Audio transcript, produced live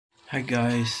Hi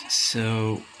guys,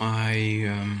 so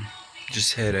I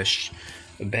just had a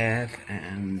bath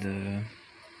and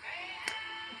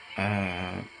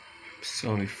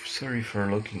sorry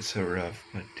for looking so rough,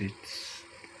 but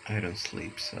I don't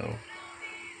sleep, so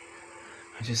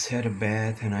I just had a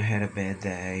bath and I had a bad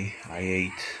day. I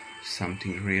ate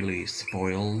something really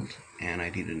spoiled and I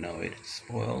didn't know it's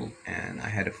spoiled, and I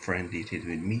had a friend eat it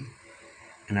with me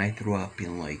and I threw up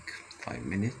in like 5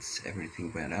 minutes.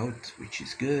 Everything went out, which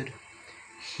is good.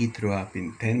 He threw up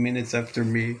in 10 minutes after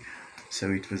me,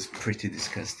 so it was pretty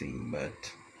disgusting,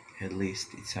 but at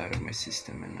least it's out of my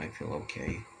system and I feel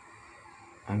okay.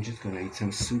 I'm just gonna eat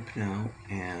some soup now,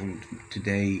 and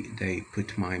today they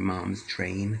put my mom's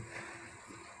drain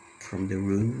from the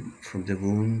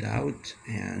wound out,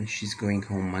 and she's going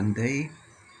home Monday,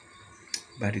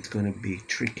 but it's gonna be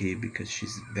tricky because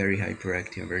she's very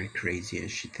hyperactive, very crazy, and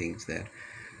she thinks that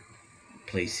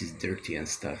place is dirty and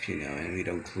stuff, and we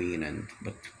don't clean, and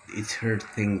but it's her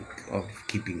thing of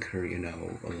keeping her,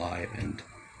 alive, and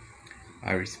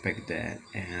I respect that.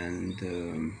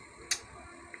 And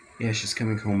yeah, she's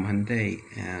coming home Monday,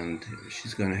 and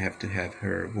she's gonna have to have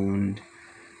her wound,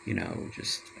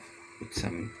 just put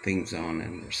some things on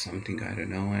and or something, I don't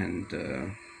know. And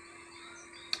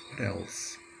what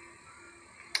else?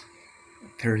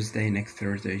 Next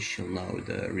Thursday, she'll know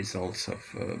the results of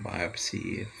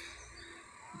biopsy, if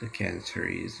the cancer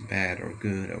is bad or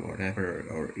good or whatever,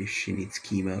 or if she needs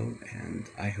chemo. And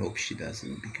I hope she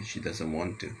doesn't, because she doesn't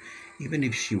want to. Even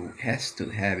if she has to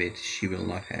have it, she will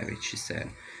not have it, she said,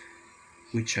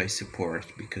 which I support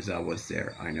because I was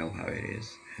there. I know how it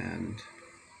is. And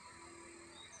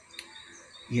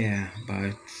yeah,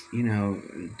 but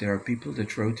there are people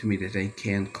that wrote to me that they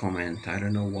can't comment. I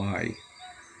don't know why.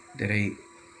 That they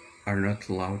are not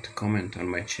allowed to comment on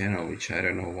my channel, which I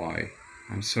don't know why.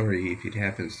 I'm sorry if it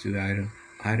happens to you.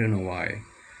 I don't know why,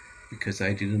 because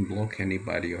I didn't block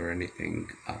anybody or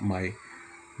anything. My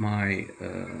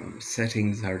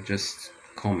settings are just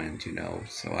comment,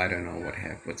 so I don't know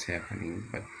what's happening,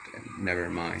 but never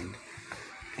mind.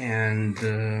 And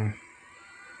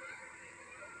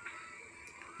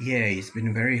yeah, it's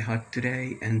been very hot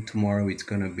today, and tomorrow it's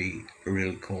gonna be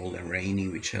really cold and rainy,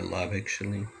 which I love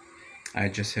actually. I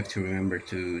just have to remember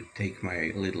to take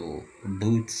my little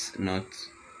boots, not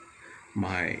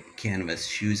my canvas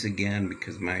shoes again,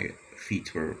 because my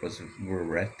feet were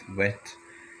wet.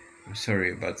 I'm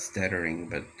sorry about stuttering,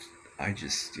 but I'm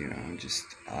just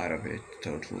out of it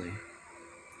totally.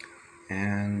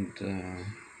 And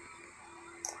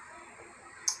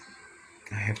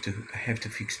I have to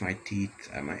fix my teeth.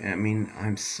 I mean,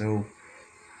 I'm so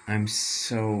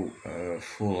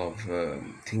full of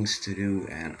things to do,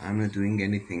 and I'm not doing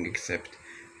anything except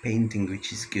painting,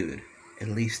 which is good. At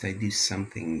least I do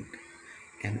something,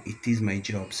 and it is my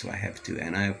job, so I have to,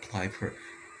 and I apply for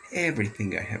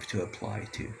everything I have to apply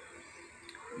to.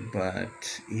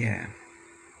 But yeah,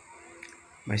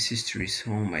 my sister is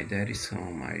home, my dad is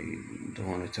home. I don't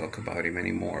want to talk about him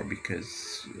anymore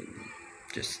because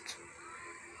just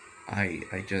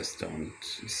I just don't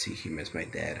see him as my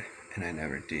dad, and I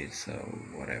never did, so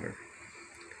whatever.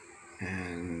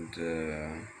 And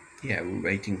yeah, we're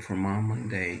waiting for mom one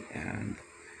day, and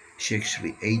she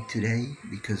actually ate today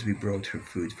because we brought her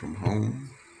food from home,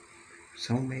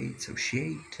 homemade, so she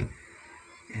ate.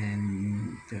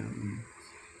 And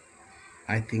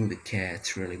I think the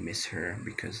cats really miss her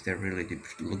because they really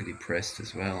look depressed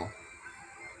as well.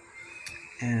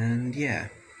 And yeah,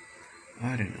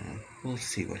 I don't know. We'll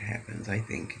see what happens. I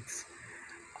think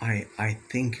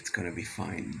it's gonna be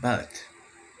fine. But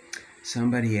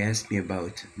somebody asked me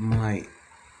about my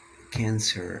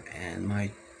cancer and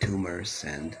my tumors,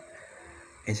 and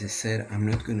as I said, I'm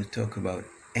not gonna talk about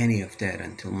any of that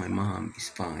until my mom is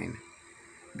fine,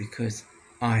 because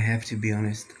I have to be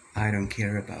honest, I don't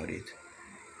care about it.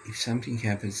 If something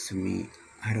happens to me,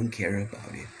 I don't care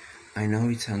about it. I know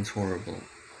it sounds horrible,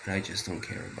 but I just don't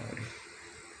care about it.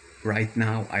 Right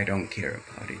now, I don't care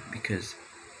about it because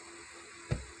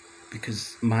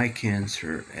my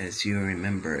cancer, as you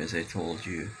remember, as I told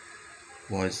you,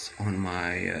 was on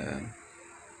my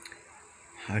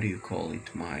how do you call it,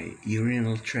 my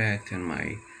urinary tract and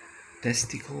my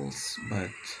testicles, but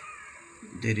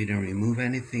they didn't remove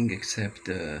anything except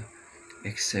the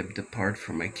part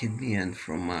from my kidney and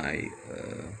from my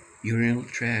urinary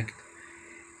tract.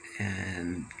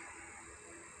 And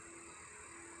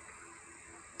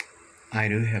I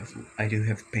do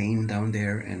have pain down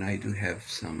there, and I do have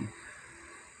some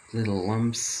little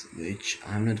lumps, which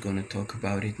I'm not gonna talk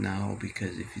about it now,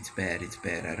 because if it's bad, it's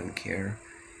bad. I don't care.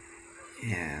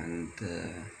 And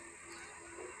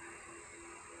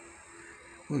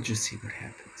we'll just see what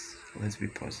happens. Let's be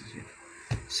positive.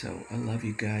 So I love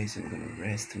you guys. I'm gonna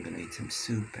rest. I'm gonna eat some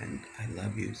soup, and I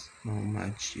love you so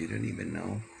much. You don't even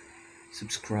know.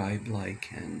 Subscribe, like,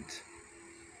 and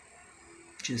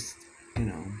just, you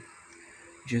know,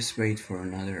 just wait for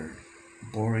another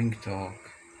boring talk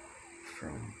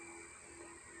from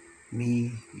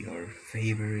me, your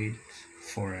favorite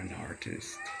foreign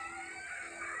artist.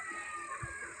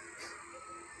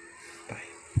 Bye.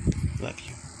 Love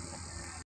you.